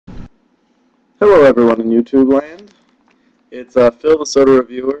Hello everyone in YouTube land. It's Phil the Soda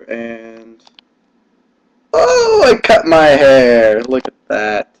Reviewer, and oh, I cut my hair. Look at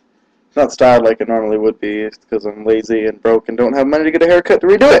that. It's not styled like it normally would be. It's because I'm lazy and broke and don't have money to get a haircut to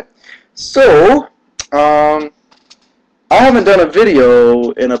redo it. So, I haven't done a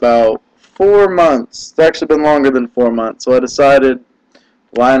video in about 4 months. It's actually been longer than 4 months. So I decided,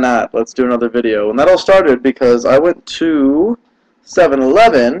 why not? Let's do another video. And that all started because I went to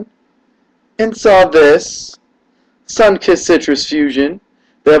 7-Eleven and saw this Sunkist Citrus Fusion.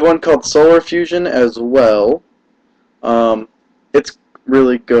 They have one called Solar Fusion as well. It's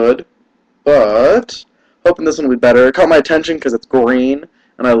really good, but hoping this one will be better. It caught my attention because it's green,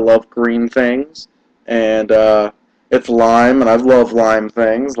 and I love green things. And it's lime, and I love lime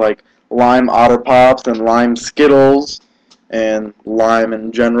things like lime Otter Pops and lime Skittles and lime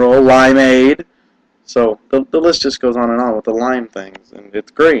in general, limeade. So the list just goes on and on with the lime things, and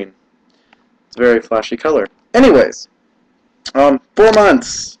it's green. It's a very flashy color. Anyways, 4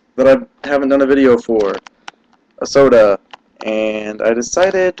 months that I haven't done a video for a soda, and I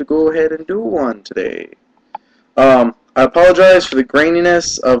decided to go ahead and do one today. I apologize for the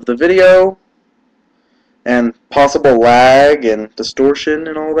graininess of the video and possible lag and distortion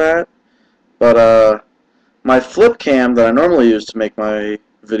and all that, but my flip cam that I normally use to make my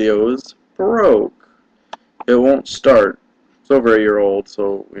videos broke. It won't start. It's over a year old,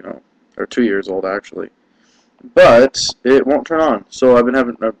 so you know. Or 2 years old actually, but it won't turn on. So I'm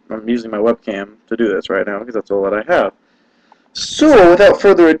using my webcam to do this right now because that's all that I have. So without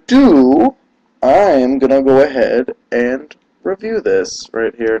further ado, I'm gonna go ahead and review this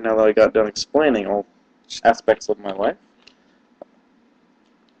right here. Now that I got done explaining all aspects of my life.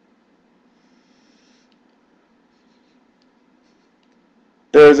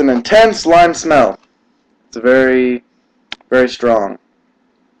 There's an intense lime smell. It's very, very strong.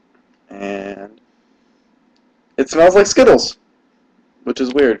 And it smells like Skittles, which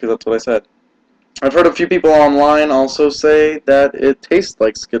is weird because that's what I said. I've heard a few people online also say that it tastes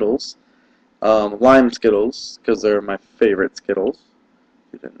like Skittles, lime Skittles, because they're my favorite Skittles.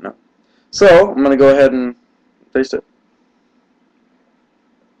 You didn't know. So I'm going to go ahead and taste it.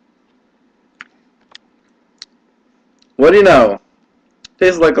 What do you know?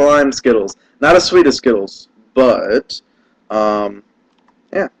 Tastes like a lime Skittles. Not as sweet as Skittles, but yeah.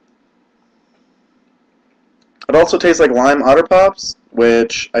 It also tastes like lime Otter Pops,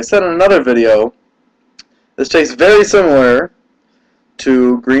 which I said in another video. This tastes very similar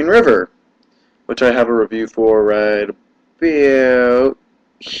to Green River, which I have a review for right about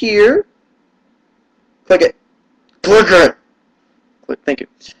here. Click it. Click it. Click. Thank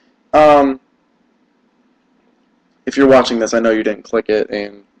you. If you're watching this, I know you didn't click it,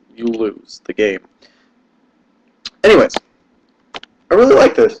 and you lose the game. Anyways, I really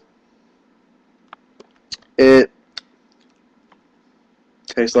like this. It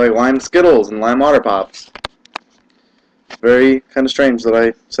tastes like lime Skittles and lime Otter Pops. Very kind of strange that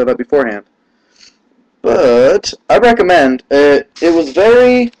I said that beforehand. But I recommend it. It was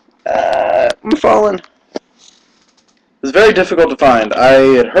very I'm falling. It was very difficult to find. I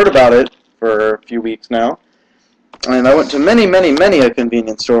had heard about it for a few weeks now, and I went to many a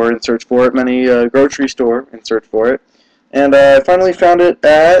convenience store in search for it, many grocery store in search for it, and I finally found it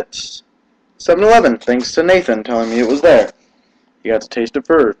at 7-Eleven, thanks to Nathan telling me it was there. You got to taste it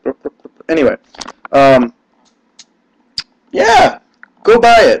first. Anyway, yeah, go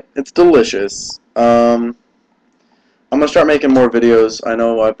buy it. It's delicious. I'm gonna start making more videos. I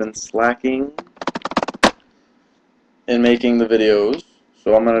know I've been slacking in making the videos,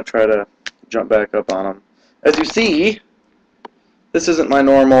 so I'm gonna try to jump back up on them. As you see, this isn't my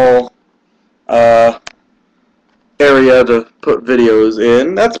normal area to put videos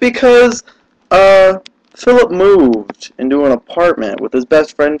in. That's because Philip moved into an apartment with his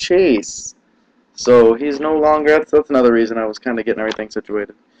best friend Chase. So he's no longer, that's another reason I was kind of getting everything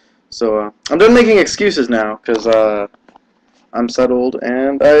situated. So I'm done making excuses now because I'm settled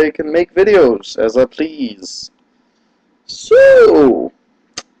and I can make videos as I please. So,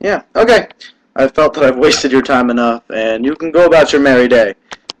 yeah, okay. I felt that I've wasted your time enough and you can go about your merry day.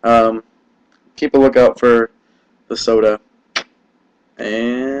 Keep a lookout for the soda.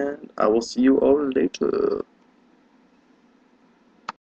 And I will see you all later.